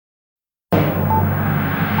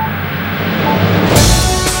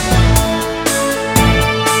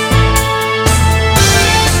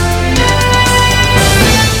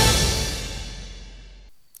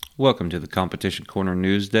Welcome to the Competition Corner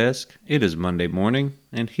News Desk. It is Monday morning,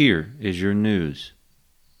 and here is your news.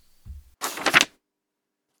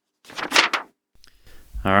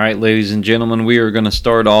 All right, ladies and gentlemen, we are going to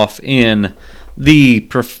start off in the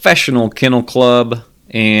Professional Kennel Club,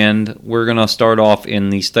 and we're going to start off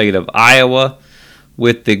in the state of Iowa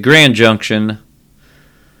with the Grand Junction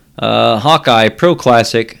Hawkeye Pro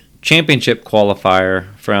Classic Championship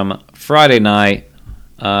Qualifier from Friday night.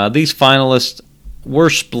 These finalists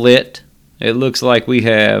were split. It looks like we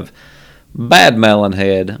have Bad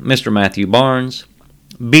Melonhead, Mr. Matthew Barnes,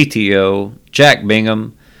 BTO, Jack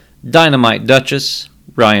Bingham, Dynamite Duchess,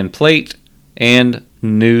 Ryan Plate, and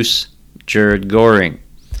Noose Jared Goring.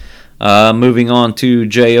 Moving on to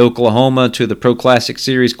Jay, Oklahoma, to the Pro Classic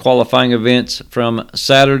Series qualifying events from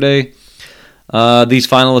Saturday. These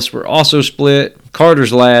finalists were also split.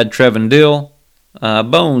 Carter's Lad, Trevin Dill,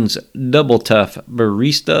 Bones Double Tough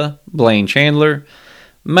Barista, Blaine Chandler,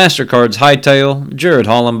 MasterCard's Hightail, Jared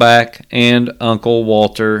Hollenbach, and Uncle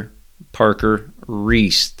Walter Parker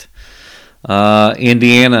Reist.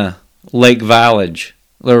 Indiana, Lake Village.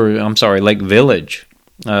 The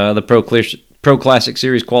Pro Classic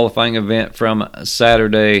Series qualifying event from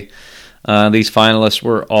Saturday. These finalists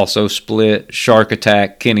were also split. Shark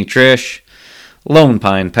Attack, Kenny Trish, Lone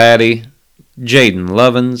Pine Patty, Jaden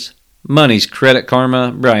Lovins, Money's Credit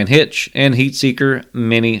Karma, Brian Hitch, and Heatseeker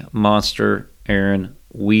Mini Monster, Aaron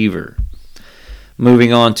Weaver.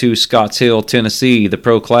 Moving on to Scotts Hill, Tennessee, the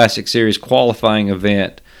Pro Classic Series qualifying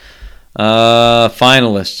event.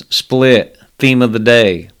 Finalists split. Theme of the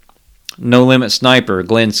day: No Limit Sniper,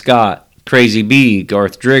 Glenn Scott, Crazy Bee,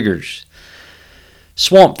 Garth Driggers,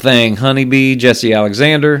 Swamp Thing, Honeybee, Jesse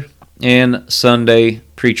Alexander, and Sunday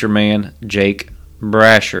Preacher Man, Jake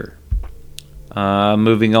Brasher.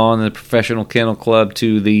 Moving on in the Professional Kennel Club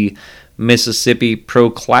to the Mississippi Pro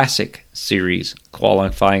Classic Series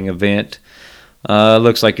qualifying event.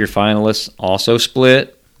 Looks like your finalists also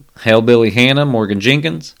split. Hellbilly Hannah, Morgan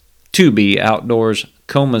Jenkins, 2B Outdoors,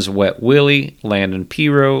 Coma's Wet Willie, Landon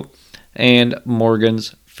Piro, and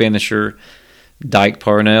Morgan's finisher, Dyke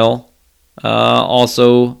Parnell.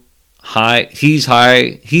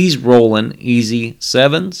 He's rolling easy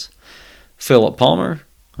sevens. Philip Palmer,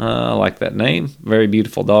 I like that name. Very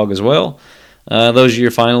beautiful dog as well. Those are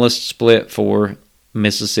your finalists split for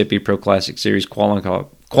Mississippi Pro Classic Series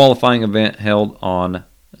qualifying event held on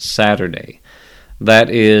Saturday. That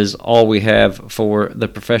is all we have for the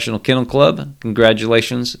Professional Kennel Club.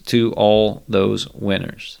 Congratulations to all those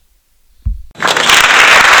winners.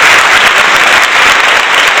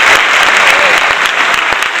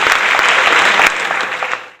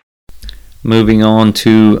 Moving on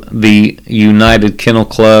to the United Kennel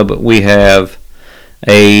Club, we have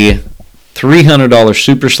a $300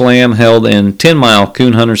 Super Slam held in 10 Mile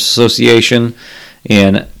Coon Hunters Association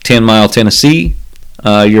in 10 Mile, Tennessee.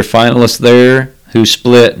 Your finalists there, who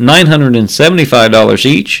split $975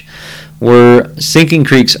 each, were Sinking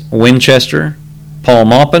Creek's Winchester, Paul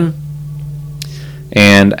Maupin,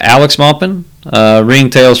 and Alex Maupin.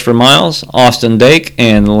 Ringtails for Miles, Austin Dake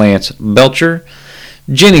and Lance Belcher,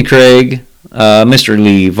 Jenny Craig, Mr.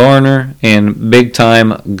 Lee Varner, and Big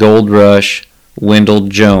Time Gold Rush, Wendell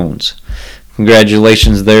Jones.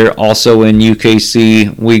 Congratulations there. Also in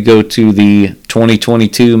UKC, we go to the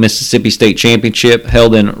 2022 Mississippi State Championship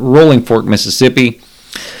held in Rolling Fork, Mississippi.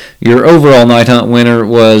 Your overall night hunt winner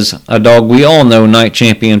was a dog we all know, night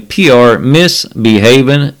champion PR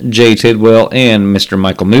Misbehavin', Jay Tidwell, and Mr.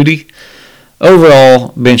 Michael Moody.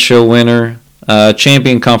 Overall bench show winner,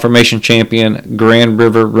 champion confirmation champion, Grand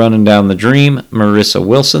River Running Down the Dream, Marissa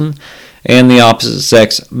Wilson, and the opposite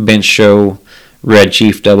sex bench show Red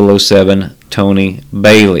Chief 007, Tony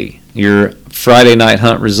Bailey. Your Friday night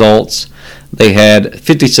hunt results, they had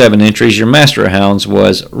 57 entries. Your Master of Hounds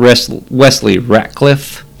was Wesley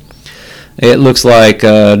Ratcliffe. It looks like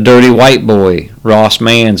Dirty White Boy, Ross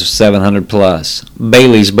Manns, 700 plus.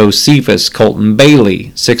 Bailey's Bocephus, Colton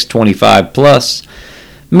Bailey, 625 plus.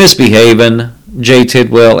 Misbehavin', Jay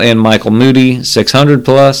Tidwell and Michael Moody, 600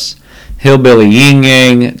 plus. Hillbilly Yin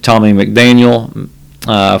Yang, Tommy McDaniel,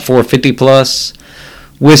 450 plus.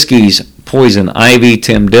 Whiskey's Poison Ivy,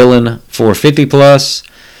 Tim Dillon, 450 plus.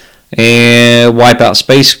 And Wipeout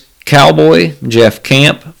Space Cowboy, Jeff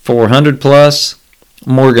Camp, 400 plus.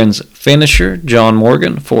 Morgan's Finisher, John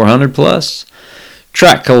Morgan, 400 plus.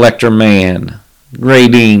 Track Collector Man, Ray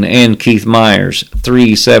Dean and Keith Myers,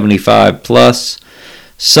 375 plus.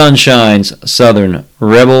 Sunshine's Southern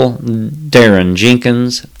Rebel, Darren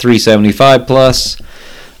Jenkins, 375 plus.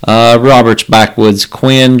 Roberts Backwoods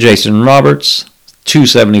Quinn, Jason Roberts,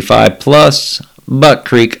 275 plus. Buck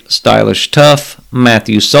Creek Stylish Tough,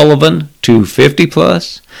 Matthew Sullivan, 250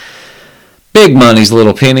 plus. Big Money's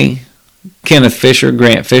Little Penny, Kenneth Fisher,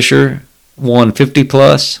 Grant Fisher, 150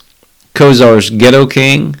 plus. Kozar's Ghetto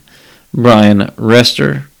King, Brian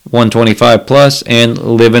Rester, 125 plus. And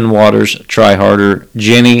Living Waters Try Harder,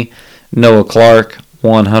 Jenny, Noah Clark,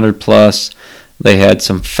 100 plus. They had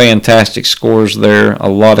some fantastic scores there, a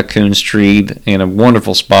lot of coons treed, and a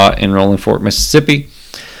wonderful spot in Rolling Fork, Mississippi.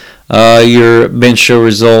 Your bench show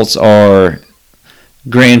results are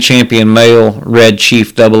Grand Champion Male, Red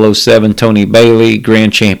Chief 007, Tony Bailey.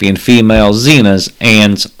 Grand Champion Female, Zena's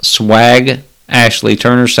Ann's Swag, Ashley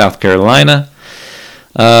Turner, South Carolina.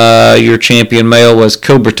 Your Champion Male was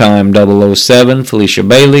Cobra Time 007, Felicia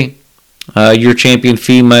Bailey. Your Champion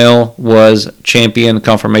Female was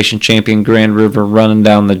Confirmation Champion Grand River Running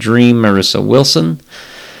Down the Dream, Marissa Wilson.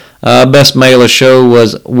 Best Male Show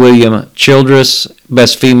was William Childress.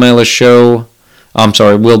 Best Female Show,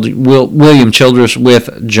 William Childress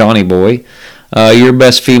with Johnny Boy. Your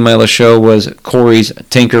Best Female Show was Corey's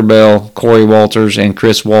Tinkerbell, Corey Walters, and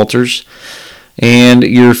Chris Walters. And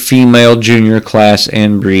your Female Junior Class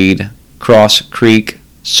and Breed, Cross Creek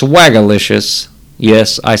Swagalicious.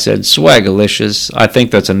 Yes, I said swagalicious. I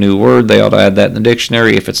think that's a new word. They ought to add that in the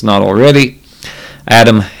dictionary if it's not already.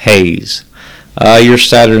 Adam Hayes. Your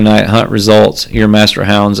Saturday night hunt results, your Master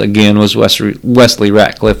Hounds, again, was Wesley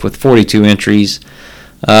Ratcliffe with 42 entries.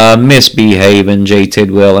 Misbehaving, Jay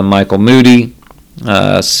Tidwell and Michael Moody.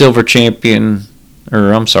 Silver Champion,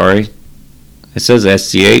 it says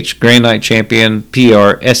SCH. Grand Night Champion,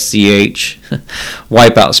 PR, SCH.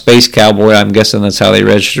 Wipeout Space Cowboy, I'm guessing that's how they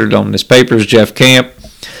registered on his papers, Jeff Camp.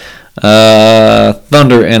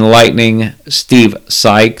 Thunder and Lightning, Steve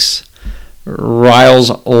Sykes. Riles,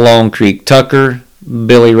 Long Creek Tucker.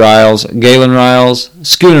 Billy Riles, Galen Riles.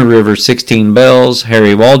 Schooner River, 16 Bells,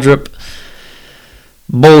 Harry Waldrop.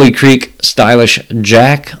 Bowley Creek, Stylish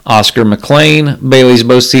Jack, Oscar McLean. Bailey's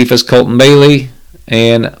Bocephus, Colton Bailey.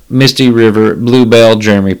 And Misty River, Bluebell,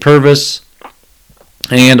 Jeremy Purvis.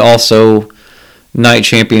 And also Night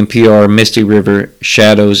Champion PR, Misty River,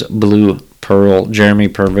 Shadows, Blue Pearl, Jeremy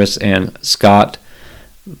Purvis, and Scott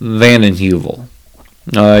Vandenheuvel.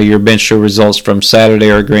 Your bench show results from Saturday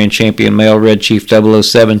are Grand Champion Male, Red Chief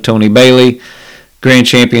 007, Tony Bailey. Grand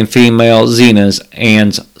Champion Female, Zena's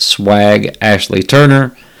Ann's Swag, Ashley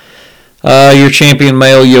Turner. Your Champion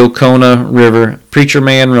Male, Yokona River, Preacher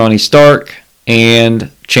Man, Ronnie Stark.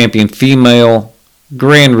 And Champion Female,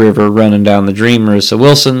 Grand River Running Down the Dream, Marissa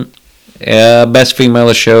Wilson. Best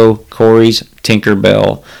Female Show, Corey's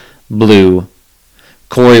Tinkerbell, Blue,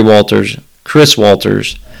 Corey Walters, Chris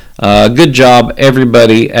Walters. Good job,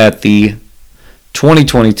 everybody, at the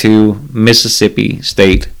 2022 Mississippi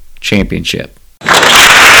State Championship.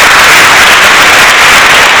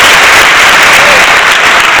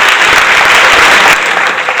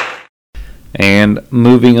 And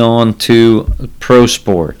moving on to pro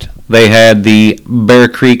sport, they had the Bear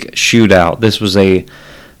Creek Shootout. This was a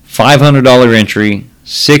 $500 entry,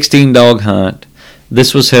 16-dog hunt.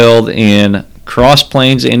 This was held in Cross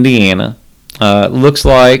Plains, Indiana. Looks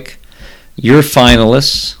like your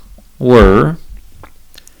finalists were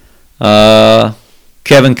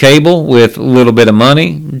Kevin Cable with a little bit of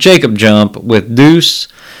money, Jacob Jump with Deuce,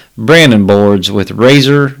 Brandon Boards with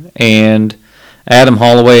Razor, and Adam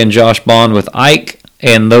Holloway and Josh Bond with Ike.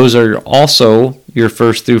 And those are also your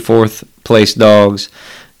first through fourth place dogs.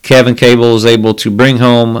 Kevin Cable was able to bring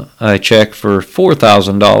home a check for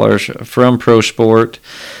 $4,000 from Pro Sport.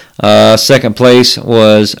 Second place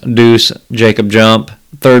was Deuce, Jacob Jump.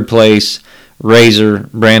 Third place, Razor,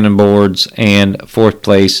 Brandon Boards. And fourth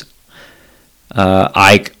place,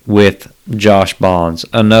 Ike with Josh Bonds.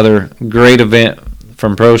 Another great event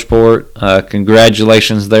from Pro Sport.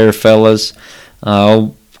 Congratulations there, fellas.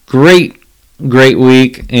 Great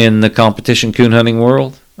week in the competition coon hunting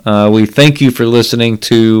world. We thank you for listening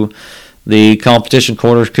to the Competition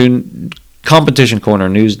Corner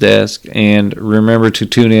News Desk, and remember to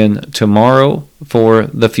tune in tomorrow for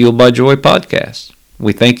the Fueled by Joy podcast.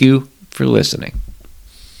 We thank you for listening.